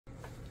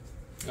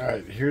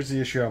Alright, here's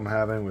the issue I'm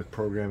having with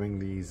programming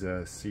these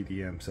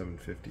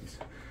CDM750s.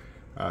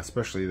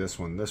 Especially this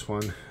one. This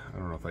one, I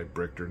don't know if I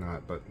bricked or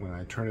not, but when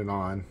I turn it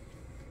on,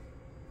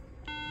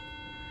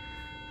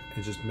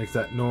 it just makes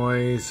that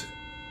noise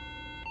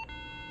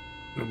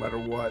no matter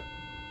what.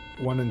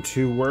 1 and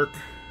 2 work.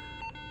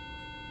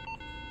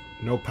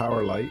 No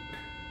power light.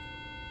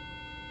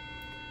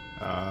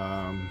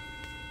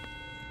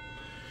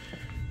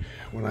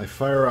 When I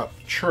fire up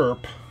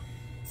chirp,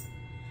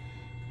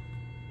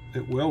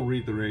 it will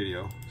read the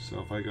radio. So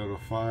if I go to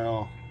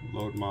File,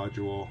 Load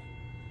Module,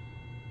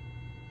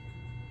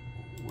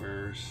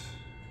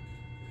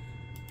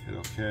 hit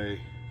OK,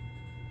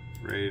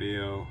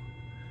 radio,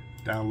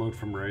 download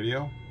from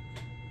radio.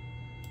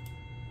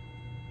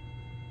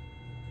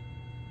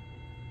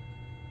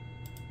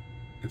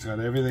 It's got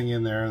everything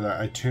in there that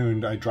I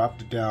tuned. I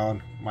dropped it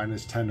down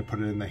 -10 to put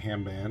it in the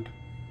ham band.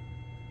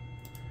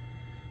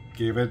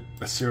 Gave it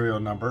a serial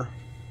number.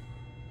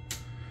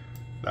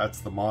 That's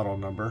the model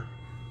number.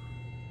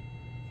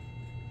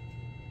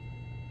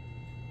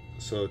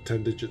 So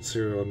 10-digit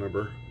serial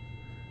number.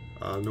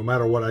 No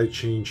matter what I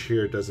change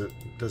here, it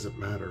doesn't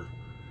matter.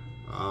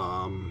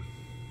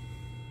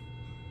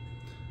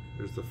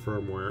 There's the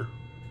firmware.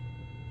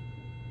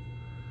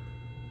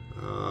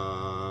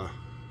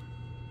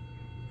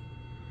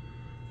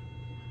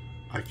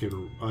 I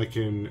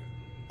can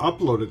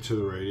upload it to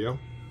the radio,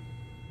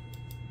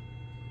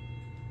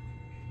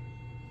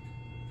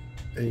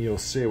 and you'll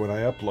see when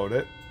I upload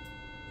it.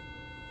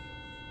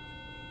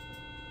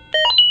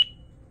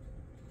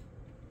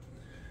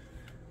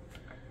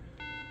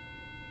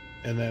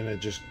 And then it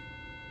just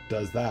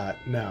does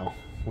that. Now,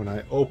 when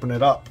I open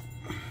it up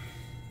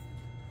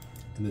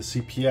in the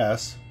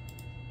CPS,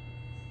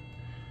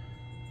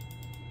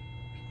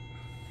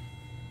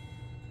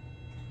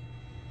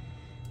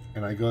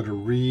 and I go to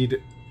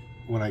read,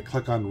 when I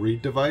click on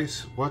read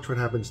device, watch what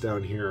happens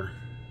down here.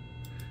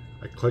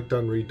 I clicked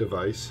on read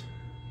device.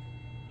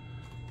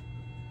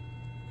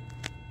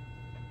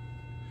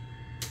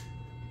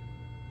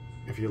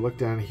 If you look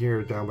down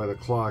here, down by the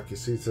clock, you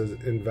see it says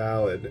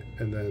invalid,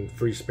 and then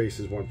free space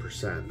is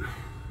 1%.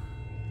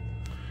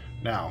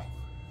 Now,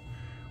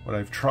 what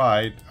I've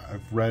tried,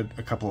 I've read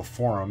a couple of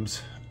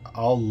forums.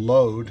 I'll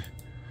load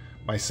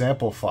my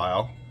sample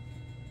file.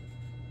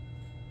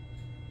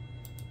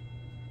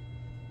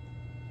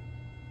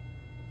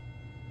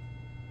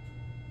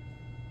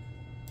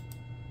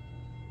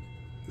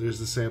 There's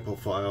the sample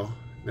file.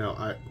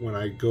 Now, when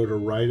I go to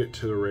write it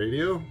to the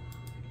radio,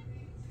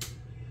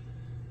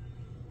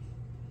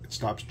 it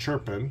stops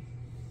chirping,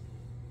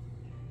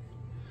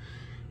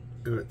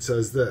 and it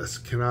says this: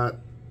 cannot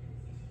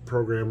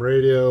program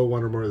radio,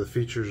 one or more of the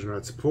features are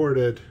not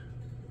supported,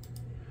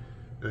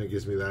 and it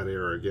gives me that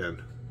error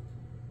again.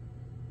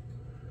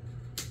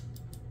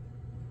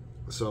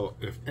 So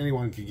if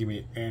anyone could give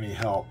me any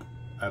help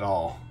at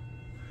all.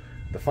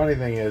 The funny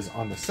thing is,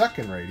 on the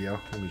second radio,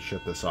 let me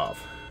shut this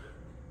off.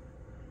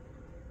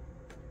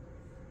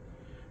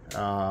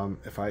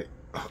 If I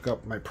hook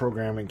up my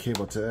programming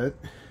cable to it,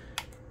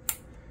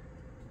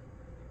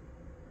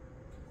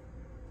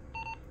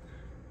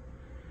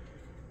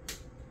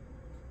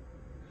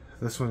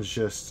 this one's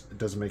just, it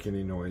doesn't make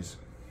any noise.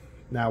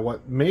 Now,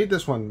 what made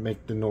this one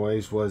make the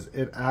noise was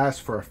it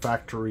asked for a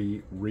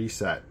factory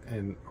reset,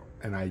 and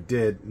I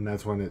did, and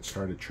that's when it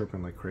started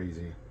chirping like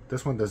crazy.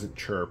 This one doesn't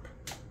chirp.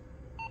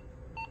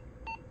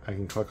 I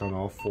can click on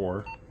all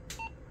 4,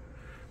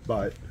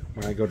 but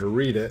when I go to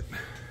read it,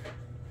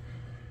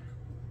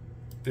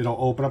 it'll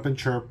open up and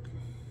chirp.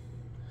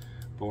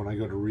 But when I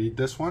go to read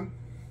this one,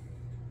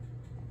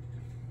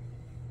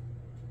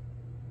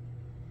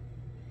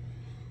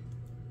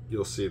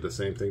 you'll see the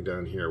same thing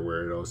down here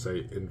where it'll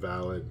say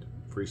invalid,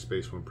 free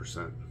space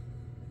 1%.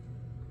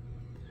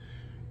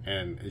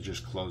 And it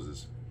just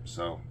closes.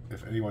 So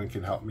if anyone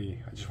can help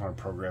me, I just want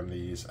to program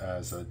these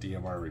as a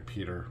DMR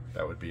repeater.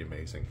 That would be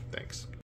amazing. Thanks.